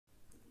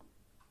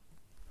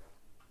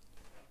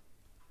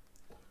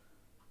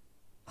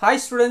Hi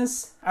students,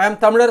 I am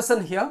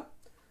Tamilarsan here.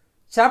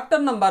 Chapter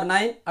number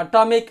 9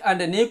 Atomic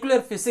and Nuclear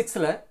Physics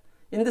la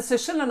இந்த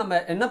செஷன்ல நம்ம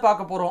என்ன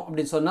பார்க்க போறோம்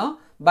அப்படி சொன்னா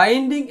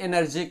பைண்டிங்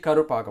எனர்ஜி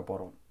கர்வ் பார்க்க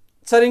போறோம்.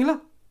 சரிங்களா?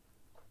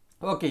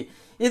 ஓகே.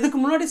 இதுக்கு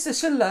முன்னாடி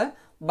செஷன்ல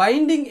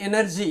பைண்டிங்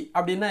எனர்ஜி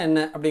அப்படினா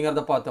என்ன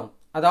அப்படிங்கறத பார்த்தோம்.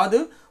 அதாவது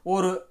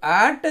ஒரு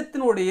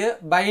ஆட்டத்தினுடைய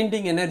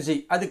பைண்டிங் எனர்ஜி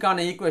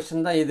அதுக்கான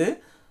ஈக்குவேஷன் தான் இது.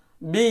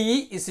 Be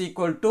is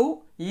equal to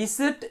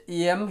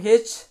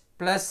ZMH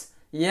plus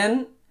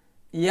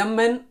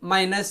Nmn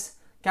minus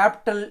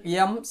capital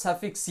M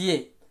suffix A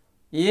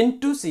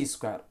into C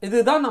square.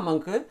 இதுதான்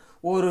நமக்கு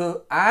ஒரு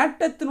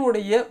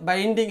ஆட்டத்தினுடைய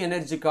பைண்டிங்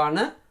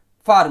எனர்ஜிக்கான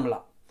ஃபார்முலா.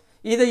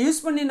 இதை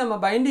யூஸ் பண்ணி நம்ம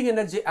பைண்டிங்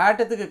எனர்ஜி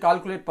ஆட்டத்துக்கு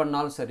கால்குலேட்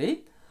பண்ணாலும் சரி,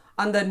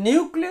 அந்த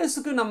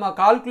நியூக்ளியஸுக்கு நம்ம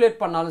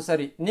கால்குலேட் பண்ணாலும்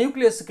சரி,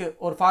 நியூக்ளியஸுக்கு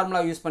ஒரு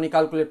ஃபார்முலா யூஸ் பண்ணி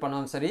கால்குலேட்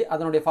பண்ணாலும் சரி,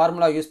 அதனுடைய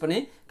ஃபார்முலா யூஸ் பண்ணி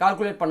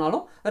கால்குலேட்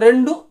பண்ணாலும்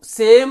ரெண்டும்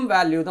சேம்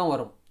வேல்யூ தான்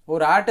வரும்.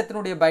 ஒரு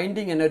ஆட்டத்தினுடைய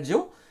பைண்டிங்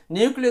எனர்ஜியும்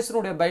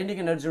நியூக்ளியஸினுடைய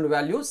பைண்டிங் எனர்ஜியோட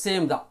வேல்யூ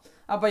சேம் தான்.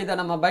 அப்போ இதை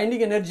நம்ம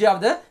binding energy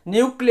of the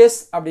nucleus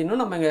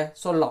அப்படின்னு நம்ம இங்கே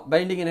சொல்லலாம்.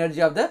 Binding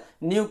energy of the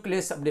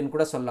nucleus அப்படின்னு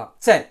கூட சொல்லலாம்.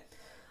 சரி,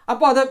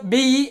 அப்போ அதை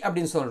பிஇ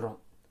அப்படின்னு சொல்கிறோம்.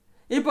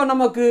 இப்போ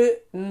நமக்கு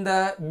இந்த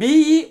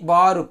பிஇ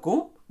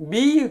பாருக்கும்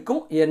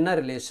பிஇக்கும் என்ன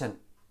ரிலேஷன்,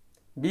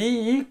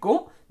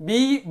 பிஇக்கும்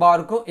பிஇ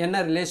பாருக்கும்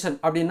என்ன ரிலேஷன்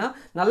அப்படின்னா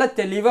நல்லா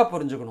தெளிவாக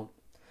புரிஞ்சுக்கணும்.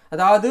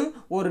 அதாவது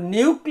ஒரு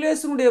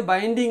நியூக்ளியஸினுடைய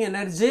பைண்டிங்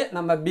எனர்ஜி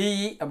நம்ம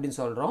பிஇ அப்படின்னு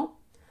சொல்கிறோம்.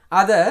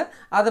 அதை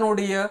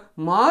அதனுடைய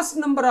மாஸ்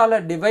நம்பரால்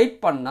டிவைட்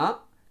பண்ணால்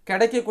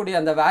கிடைக்கக்கூடிய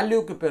அந்த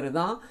வேல்யூக்கு பேர்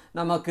தான்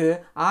நமக்கு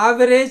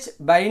average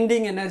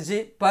binding energy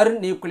per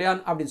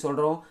nucleon அப்படின்னு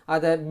சொல்கிறோம்.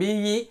 அதை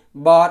பிஇ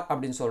பார்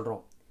அப்படின்னு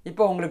சொல்கிறோம்.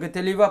 இப்போ உங்களுக்கு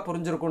தெளிவாக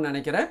புரிஞ்சிருக்கும்னு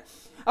நினைக்கிறேன்.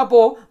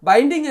 அப்போது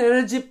பைண்டிங்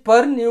எனர்ஜி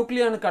பர்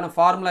நியூக்ளியானுக்கான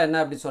ஃபார்முலா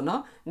என்ன அப்படின்னு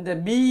சொன்னால், இந்த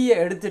பிஇயை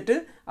எடுத்துட்டு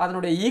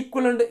அதனுடைய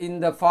ஈக்குவலண்ட்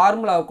இந்த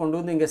ஃபார்முலாவை கொண்டு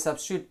வந்து இங்கே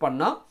சப்ஸ்டியூட்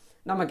பண்ணால்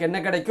நமக்கு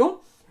என்ன கிடைக்கும்,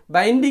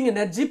 பைண்டிங்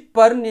எனர்ஜி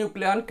பர்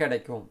நியூக்ளியான்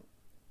கிடைக்கும்.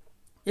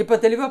 இப்போ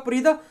தெளிவாக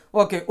புரியுதா?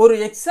 ஓகே, ஒரு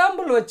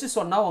எக்ஸாம்பிள் வச்சு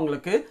சொன்னால்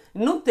உங்களுக்கு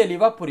இன்னும்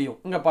தெளிவாக புரியும்.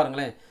 இங்கே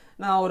பாருங்களேன்,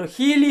 நான் ஒரு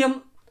ஹீலியம்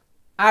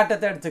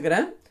ஆட்டத்தை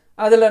எடுத்துக்கிறேன்.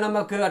 அதில்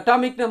நமக்கு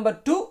அட்டாமிக் நம்பர்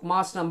 2,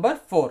 மாஸ் நம்பர்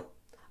 4.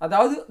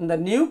 அதாவது இந்த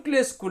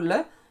நியூக்ளியஸ்குள்ளே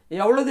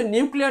எவ்வளவு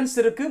நியூக்ளியான்ஸ்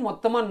இருக்குது?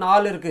 மொத்தமாக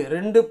 4 இருக்குது.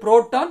 2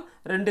 புரோட்டான்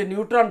 2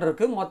 நியூட்ரான்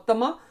இருக்குது.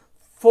 மொத்தமாக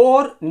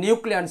 4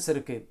 நியூக்ளியான்ஸ்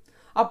இருக்குது.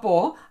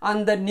 அப்போது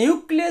அந்த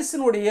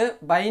நியூக்ளியஸினுடைய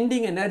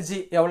பைண்டிங் எனர்ஜி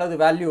எவ்வளவு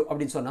வேல்யூ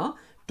அப்படின்னு சொன்னால்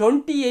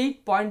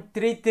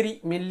 28.33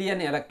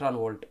 மில்லியன் எலக்ட்ரான்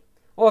வோல்ட்.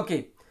 ஓகே,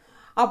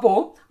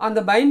 அப்போது அந்த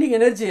பைண்டிங்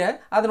எனர்ஜியை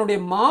அதனுடைய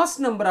மாஸ்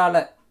நம்பரால்,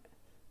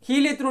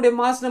 ஹீலியத்தினுடைய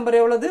மாஸ் நம்பர்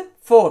எவ்வளவு?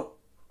 4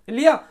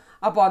 இல்லையா?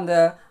 அப்போ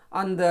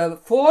அந்த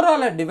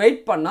 4ஆல் டிவைட்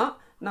பண்ணால்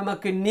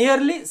நமக்கு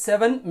நியர்லி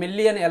 7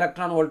 மில்லியன்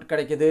எலக்ட்ரான் வோல்ட்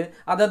கிடைக்குது.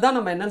 அதை தான்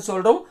நம்ம என்னன்னு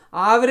சொல்கிறோம்,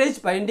 average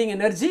binding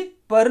energy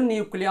per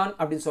nucleon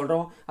அப்படின்னு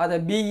சொல்கிறோம். அதை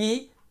பிஇ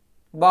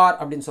பார்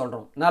அப்படின்னு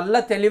சொல்கிறோம். நல்லா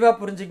தெளிவாக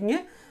புரிஞ்சுக்கிங்க.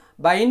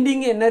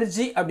 பைண்டிங்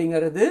எனர்ஜி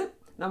அப்படிங்கிறது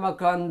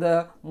நமக்கு அந்த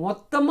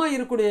மொத்தமாக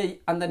இருக்கக்கூடிய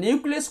அந்த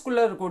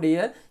நியூக்ளியஸ்குள்ளே இருக்கக்கூடிய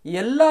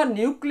எல்லா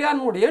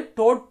நியூக்ளியானுடைய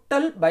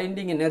டோட்டல்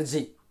பைண்டிங்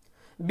எனர்ஜி.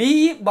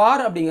 பிஇ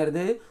பார்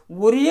அப்படிங்கிறது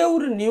ஒரே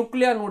ஒரு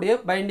நியூக்ளியானுடைய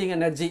பைண்டிங்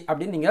எனர்ஜி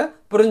அப்படின்னு நீங்கள்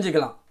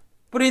புரிஞ்சுக்கலாம்.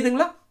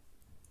 புரியுதுங்களா?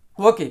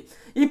 ஓகே,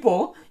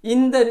 இப்போது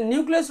இந்த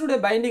நியூக்ளியஸுடைய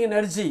பைண்டிங்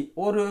எனர்ஜி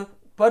ஒரு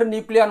பர்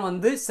நியூக்ளியான்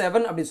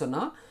 7 அப்படின்னு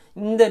சொன்னால்,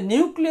 இந்த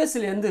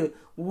நியூக்ளியஸ்லேருந்து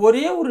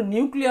ஒரே ஒரு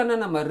நியூக்ளியானை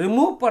நம்ம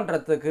ரிமூவ்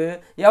பண்ணுறதுக்கு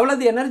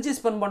எவ்வளவு எனர்ஜி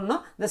ஸ்பெண்ட்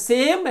பண்ணால் இந்த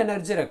சேம்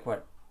எனர்ஜி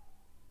ரெக்வயர்ட்.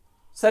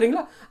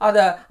 சரிங்களா?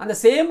 அந்த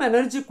சேம்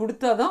எனர்ஜி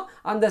கொடுத்தா தான்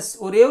அந்த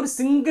ஒரே ஒரு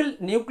சிங்கிள்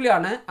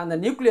நியூக்ளியானை அந்த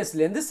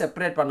நியூக்ளியஸ்லேருந்து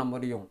செப்பரேட் பண்ண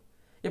முடியும்.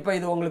 இப்போ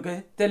இது உங்களுக்கு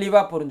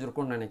தெளிவாக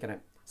புரிஞ்சிருக்கும்னு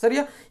நினைக்கிறேன்.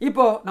 சரியா?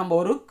 இப்போ நம்ம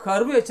ஒரு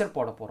கர்வேச்சர்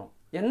போட போகிறோம்.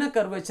 என்ன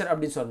கர்வேச்சர்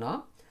அப்படின்னு சொன்னால்,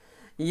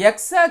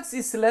 எக்ஸ்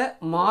ஆக்சிஸில்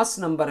மாஸ்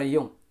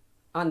நம்பரையும்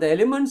அந்த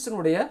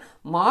எலிமெண்ட்ஸினுடைய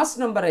மாஸ்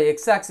நம்பரை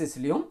X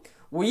ஆக்சிஸ்லையும்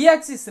Y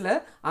ஆக்சிஸில்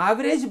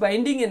average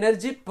binding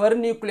energy per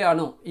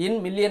நியூக்ளியானும் இன்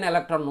மில்லியன்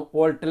எலக்ட்ரான்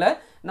வோல்ட்டில்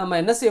நம்ம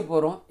என்ன செய்ய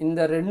போகிறோம், இந்த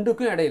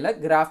ரெண்டுக்கும் இடையில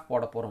கிராஃப்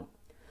போட போகிறோம்.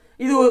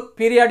 இது ஒரு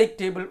பீரியாடிக்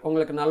டேபிள்,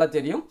 உங்களுக்கு நல்லா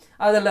தெரியும்.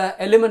 அதில்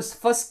எலிமெண்ட்ஸ்,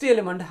 ஃபர்ஸ்ட்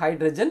எலிமெண்ட்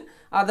ஹைட்ரஜன்,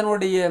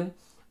 அதனுடைய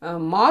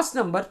மாஸ்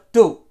நம்பர்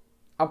 2.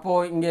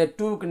 அப்போது இங்கே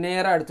 2க்கு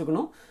நேராக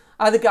எடுத்துக்கணும்.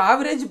 அதுக்கு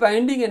average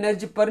binding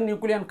energy per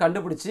nucleon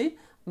கண்டுபிடிச்சி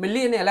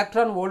மில்லியன்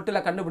எலக்ட்ரான்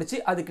வோல்ட்டில் கண்டுபிடிச்சி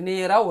அதுக்கு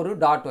நேராக ஒரு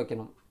டாட்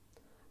வைக்கணும்.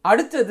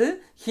 அடுத்தது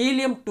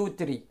ஹீலியம்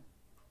 2-3,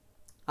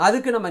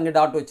 அதுக்கு நம்ம இங்கே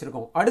டாட்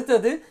வச்சுருக்கோம்.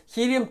 அடுத்தது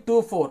ஹீலியம்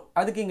 2-4,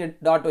 அதுக்கு இங்கே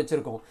டாட்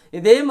வச்சுருக்கோம்.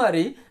 இதே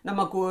மாதிரி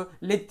நமக்கு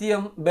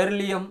லித்தியம்,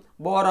 பெர்லியம்,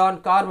 போரான்,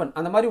 கார்பன்,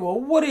 அந்த மாதிரி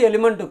ஒவ்வொரு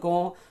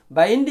எலிமெண்ட்டுக்கும்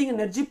பைண்டிங்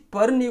எனர்ஜி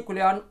பர்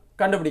நியூக்ளியான்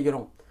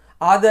கண்டுபிடிக்கிறோம்.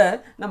 அதை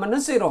நம்ம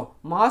என்ன செய்கிறோம்,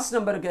 மாஸ்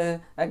நம்பருக்கு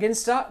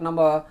அகென்ஸ்டாக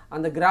நம்ம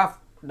அந்த கிராஃப்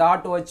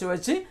டாட்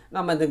வச்சு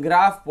நம்ம இந்த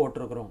கிராஃப்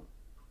போட்டிருக்கிறோம்.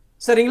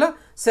 சரிங்களா?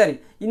 சரி,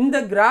 இந்த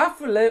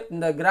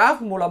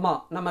கிராஃப்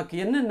மூலமாக நமக்கு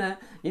என்னென்ன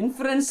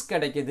இன்ஃபரன்ஸ்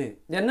கிடைக்குது,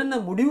 என்னென்ன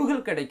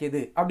முடிவுகள்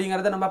கிடைக்குது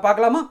அப்படிங்கிறத நம்ம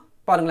பார்க்கலாமா?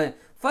 பாருங்களேன்,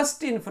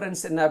 ஃபர்ஸ்ட்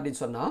இன்ஃபரன்ஸ் என்ன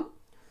அப்படின்னு சொன்னால்,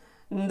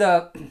 இந்த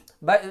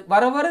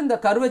வர இந்த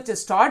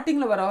கர்வேச்சர்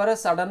ஸ்டார்டிங்கில் வர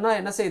சடனாக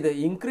என்ன செய்யுது,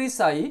 இன்க்ரீஸ்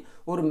ஆகி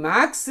ஒரு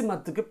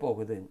மேக்ஸிமத்துக்கு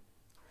போகுது.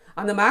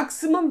 அந்த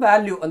மேக்ஸிமம்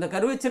வேல்யூ, அந்த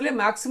கர்வேச்சர்லேயே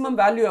மேக்ஸிமம்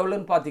வேல்யூ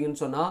எவ்வளோன்னு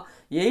பார்த்தீங்கன்னு சொன்னால்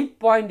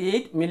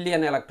 8.8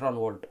 மில்லியன்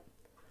எலக்ட்ரான் வோல்ட்.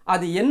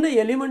 அது என்ன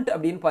எலிமெண்ட்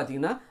அப்படின்னு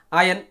பார்த்தீங்கன்னா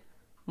அயன்.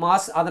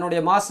 மாஸ், அதனுடைய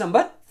மாஸ்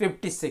நம்பர்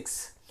 56.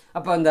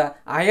 அப்போ அந்த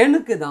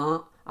அயனுக்கு தான்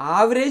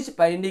average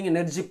binding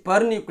energy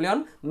per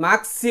nucleon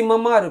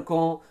மேக்ஸிமமாக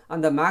இருக்கும்.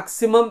 அந்த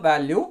maximum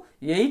value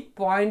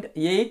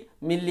 8.8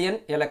 million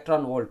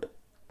electron volt.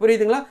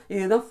 புரியுதுங்களா?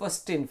 இதுதான்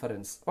first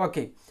inference.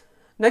 Okay,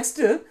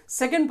 next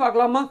second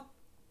பார்க்கலாமா?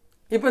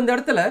 இப்போ இந்த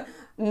இடத்துல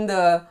இந்த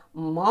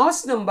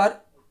மாஸ் நம்பர்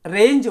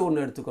ரேஞ்ச்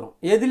ஒன்று எடுத்துக்கிறோம்.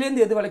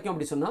 எதுலேருந்து எது வரைக்கும்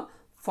அப்படி சொன்னால்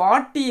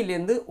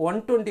 40லேருந்து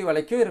 120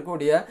 வரைக்கும்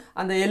இருக்கக்கூடிய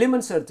அந்த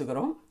எலிமெண்ட்ஸ்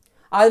எடுத்துக்கிறோம்.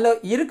 அதில்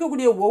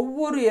இருக்கக்கூடிய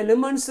ஒவ்வொரு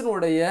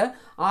எலிமெண்ட்ஸினுடைய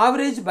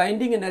ஆவரேஜ்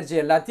பைண்டிங் எனர்ஜி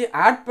எல்லாத்தையும்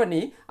ஆட்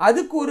பண்ணி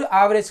அதுக்கு ஒரு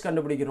ஆவரேஜ்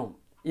கண்டுபிடிக்கிறோம்.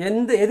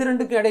 எது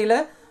ரெண்டுக்கும் இடையில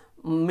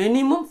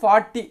மினிமம்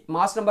 40,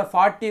 மாஸ் நம்பர்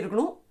 40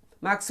 இருக்கணும்,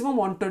 மேக்ஸிமம்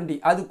 120,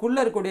 அதுக்குள்ளே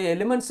இருக்கக்கூடிய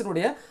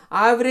எலிமெண்ட்ஸினுடைய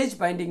ஆவரேஜ்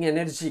பைண்டிங்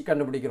எனர்ஜி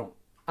கண்டுபிடிக்கிறோம்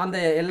அந்த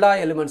எல்லா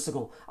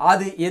எலிமெண்ட்ஸுக்கும்.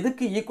 அது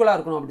எதுக்கு ஈக்குவலாக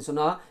இருக்கணும் அப்படி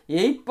சொன்னால்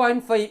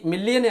 8.5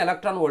 மில்லியன்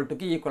எலக்ட்ரான்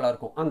வோல்ட்டுக்கு ஈக்குவலாக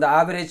இருக்கும் அந்த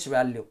ஆவரேஜ்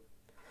வேல்யூ.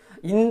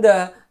 இந்த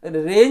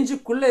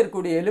ரேஞ்சுக்குள்ளே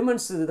இருக்கக்கூடிய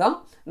எலிமெண்ட்ஸ் தான்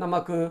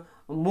நமக்கு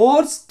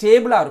மோர்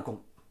ஸ்டேபிளாக இருக்கும்.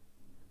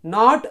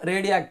 நாட்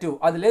ரேடியோ ஆக்டிவ்,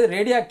 அதில்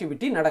ரேடியோ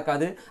ஆக்டிவிட்டி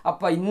நடக்காது.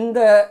 அப்போ இந்த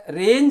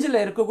ரேஞ்சில்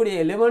இருக்கக்கூடிய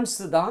எலிமெண்ட்ஸ்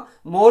தான்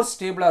மோர்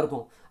ஸ்டேபிளாக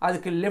இருக்கும்.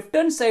 அதுக்கு லெஃப்ட்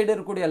ஹேண்ட் சைடு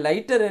இருக்கக்கூடிய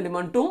லைட்டர்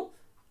எலிமெண்ட்டும்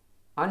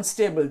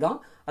அன்ஸ்டேபிள் தான்,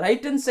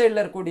 ரைட் ஹேண்ட் சைடில்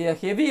இருக்கக்கூடிய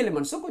ஹெவி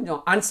எலிமெண்ட்ஸும்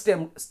கொஞ்சம்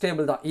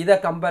ஸ்டேபிள் தான் இதை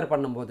கம்பேர்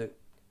பண்ணும்போது.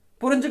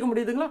 புரிஞ்சுக்க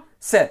முடியுதுங்களா?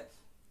 சரி,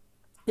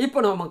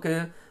 இப்போ நமக்கு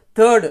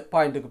தேர்டு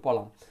பாயிண்ட்டுக்கு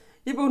போகலாம்.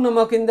 இப்போ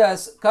நமக்கு இந்த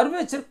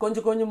கர்வேச்சர்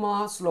கொஞ்சம்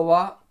கொஞ்சமாக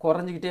ஸ்லோவாக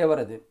குறைஞ்சிக்கிட்டே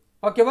வருது.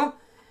 ஓகேவா?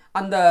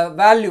 அந்த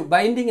value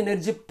binding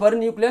energy per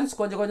nucleons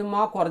கொஞ்சம்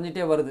கொஞ்சமாக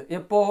குறைஞ்சிட்டே வருது.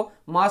 எப்போது?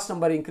 மாஸ்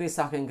நம்பர் இன்க்ரீஸ்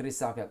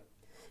ஆக.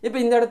 இப்போ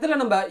இந்த இடத்துல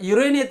நம்ம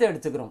யுரேனியத்தை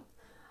எடுத்துக்கிறோம்.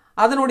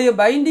 அதனுடைய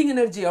பைண்டிங்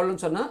எனர்ஜி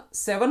எவ்வளோன்னு சொன்னால்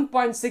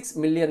 7.6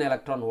 மில்லியன்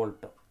எலக்ட்ரான்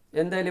வோல்ட்.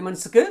 எந்த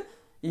எலிமெண்ட்ஸுக்கு?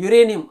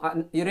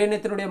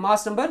 யுரேனியத்தினுடைய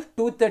மாஸ் நம்பர்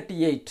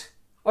 238.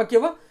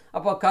 ஓகேவா?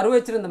 அப்போ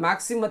கர்வேச்சர் இந்த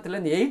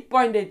மேக்ஸிமத்துலேருந்து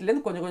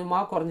 8.8லேருந்து கொஞ்சம்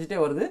கொஞ்சமாக குறைஞ்சிட்டே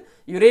வருது.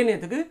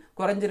 யுரேனியத்துக்கு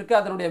குறைஞ்சிருக்கு.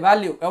 அதனுடைய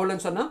வேல்யூ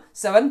எவ்வளோன்னு சொன்னால்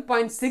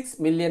 7.6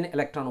 மில்லியன்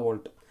எலக்ட்ரான்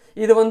வோல்ட்.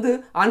 இது வந்து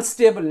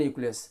unstable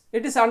nucleus.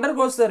 It is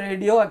undergoes the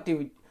radio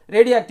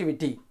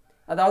activity,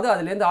 அதாவது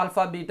அதுலேருந்து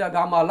ஆல்ஃபா பீட்டா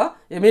காமாலாம்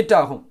எமிட்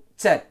ஆகும்.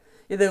 சரி,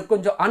 இது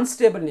கொஞ்சம்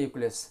அன்ஸ்டேபிள்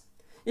நியூக்ளியஸ்.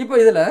 இப்போ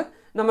இதில்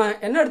நம்ம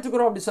என்ன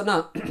எடுத்துக்கிறோம் அப்படி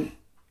சொன்னால்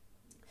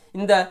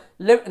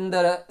இந்த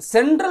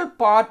சென்ட்ரல்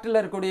பார்ட்டில்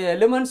இருக்கக்கூடிய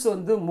எலிமெண்ட்ஸ்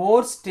வந்து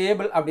மோர்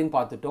ஸ்டேபிள் அப்படின்னு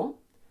பார்த்துட்டோம்.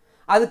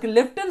 அதுக்கு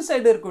லெஃப்ட் ஹேண்ட்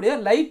சைடு இருக்கக்கூடிய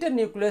லைட்டர்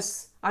நியூக்ளியஸ்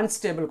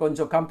அன்ஸ்டேபிள்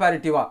கொஞ்சம்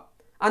கம்பேரிட்டிவாக.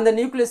 அந்த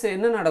நியூக்ளியஸ்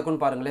என்ன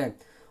நடக்கும்னு பாருங்களேன்.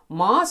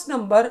 மாஸ்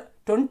நம்பர்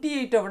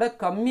 28 விட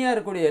கம்மியாக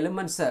இருக்கக்கூடிய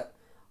எலிமெண்ட்ஸை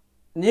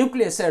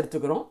நியூக்ளியஸை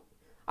எடுத்துக்கிறோம்.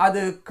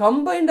 அது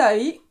கம்பைண்ட்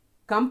ஆகி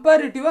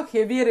கம்பேரிட்டிவாக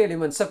ஹெவியர்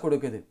எலிமெண்ட்ஸை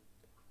கொடுக்குது.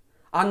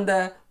 அந்த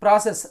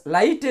process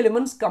light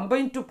elements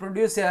combine to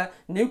produce a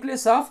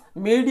nucleus of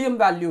medium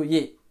value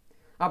ஏ.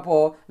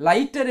 அப்போது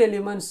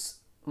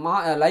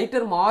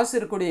லைட்டர் மாஸ்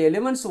இருக்கக்கூடிய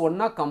எலிமெண்ட்ஸ்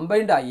ஒன்றா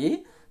கம்பைண்ட் ஆகி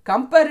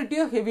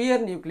கம்பேரிட்டிவ்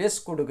ஹெவியர் நியூக்ளியஸ்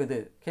கொடுக்குது,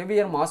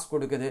 ஹெவியர் மாஸ்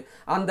கொடுக்குது.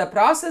 அந்த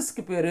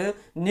ப்ராசஸ்க்கு பேர்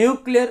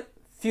நியூக்ளியர்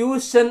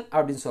ஃபியூஷன்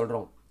அப்படின்னு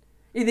சொல்கிறோம்.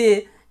 இது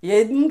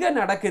எங்கே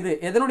நடக்குது,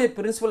 எதனுடைய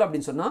பிரின்சிபல்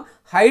அப்படின்னு சொன்னால்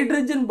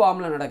ஹைட்ரஜன்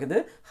பாம்பில் நடக்குது.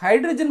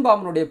 ஹைட்ரஜன்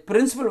பாம்பினுடைய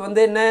பிரின்சிபல்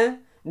வந்து என்ன?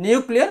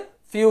 Nuclear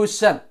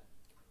fusion.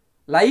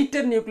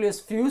 Lighter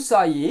nucleus fuse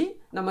ஆகி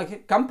நமக்கு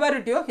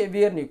கம்பேரிட்டிவ்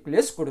ஹெவியர்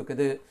நியூக்ளியஸ்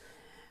கொடுக்குது.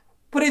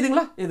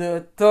 புரியுதுங்களா? இது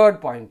தேர்ட்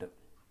பாயிண்ட்.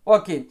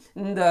 ஓகே,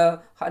 இந்த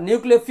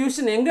நியூக்ளியர்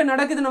ஃபியூஷன் எங்கே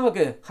நடக்குது?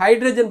 நமக்கு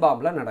ஹைட்ரஜன்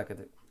பாம்பில்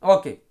நடக்குது.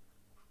 ஓகே,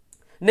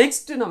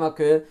 நெக்ஸ்ட்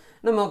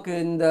நமக்கு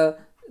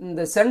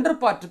இந்த சென்டர்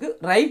பார்ட்டுக்கு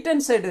ரைட்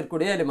ஹேண்ட் சைடு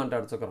இருக்கக்கூடிய எலிமெண்ட்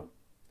எடுத்துக்கிறோம்.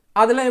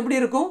 அதெல்லாம் எப்படி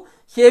இருக்கும்?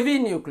 Heavy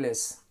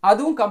nucleus.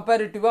 அதுவும்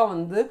கம்பேரிட்டிவாக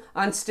வந்து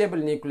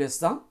அன்ஸ்டேபிள் நியூக்ளியஸ்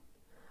தான்.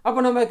 அப்போ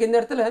நமக்கு இந்த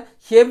இடத்துல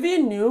ஹெவி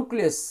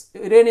நியூக்ளியஸ்,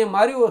 யுரேனியம்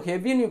மாதிரி ஒரு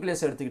ஹெவி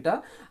நியூக்ளியஸ்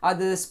எடுத்துக்கிட்டால்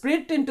அது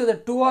split into the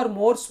 2 or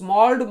more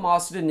ஸ்மால்டு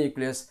mast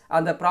nucleus.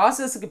 அந்த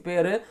ப்ராசஸுக்கு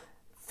பேர்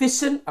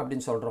ஃபிஷன்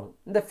அப்படின்னு சொல்கிறோம்.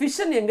 இந்த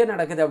ஃபிஷன் எங்கே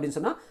நடக்குது அப்படின்னு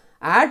சொன்னால்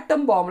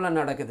ஆட்டம் பாம்பில்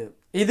நடக்குது.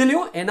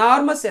 இதுலேயும்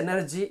எனார்மஸ்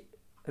எனர்ஜி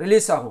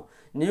ரிலீஸ் ஆகும்.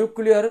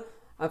 நியூக்ளியர்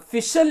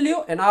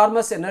ஃபிஷன்லேயும்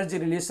எனார்மஸ் எனர்ஜி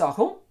ரிலீஸ்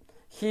ஆகும்.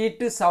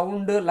 Heat,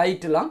 sound,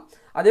 லைட்டுலாம்.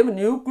 அதே மாதிரி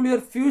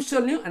நியூக்ளியர்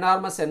ஃபியூஷன்லையும்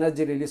எனார்மஸ்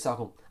எனர்ஜி ரிலீஸ்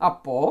ஆகும்.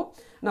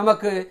 அப்போது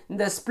நமக்கு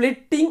இந்த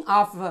ஸ்பிளிட்டிங்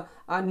ஆஃப்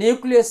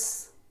நியூக்ளியஸ்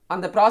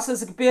அந்த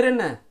ப்ராசஸுக்கு பேர்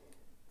என்ன?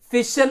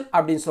 ஃபிஷன்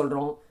அப்படின்னு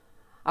சொல்கிறோம்.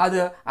 அது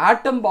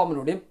ஆட்டம்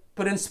பாம்பினுடைய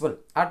பிரின்சிபல்.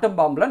 ஆட்டம்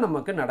பாம்பில்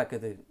நமக்கு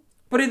நடக்குது.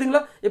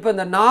 புரியுதுங்களா? இப்போ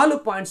இந்த 4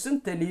 பாயிண்ட்ஸும்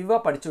தெளிவாக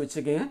படித்து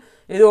வச்சுக்கோங்க.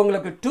 இது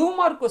உங்களுக்கு 2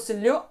 மார்க்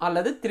கொஸ்டின்லையோ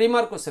அல்லது 3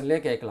 மார்க் கொஸ்டின்லையோ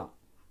கேட்கலாம்.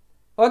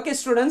 ஓகே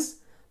ஸ்டூடெண்ட்ஸ்,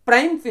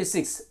 பிரைம்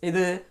ஃபிசிக்ஸ்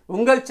இது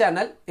உங்கள்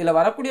சேனல். இதில்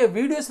வரக்கூடிய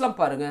வீடியோஸ்லாம்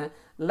பாருங்கள்,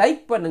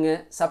 லைக் பண்ணுங்கள்,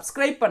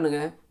 சப்ஸ்கிரைப்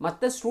பண்ணுங்கள்,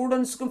 மற்ற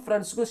ஸ்டூடெண்ட்ஸுக்கும்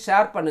ஃப்ரெண்ட்ஸுக்கும்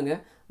ஷேர்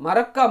பண்ணுங்கள்.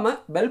 மறக்காமல்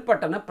பெல்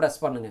பட்டனை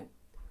ப்ரெஸ் பண்ணுங்கள்.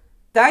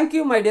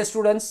 Thank you my dear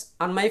students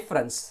and my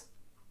friends.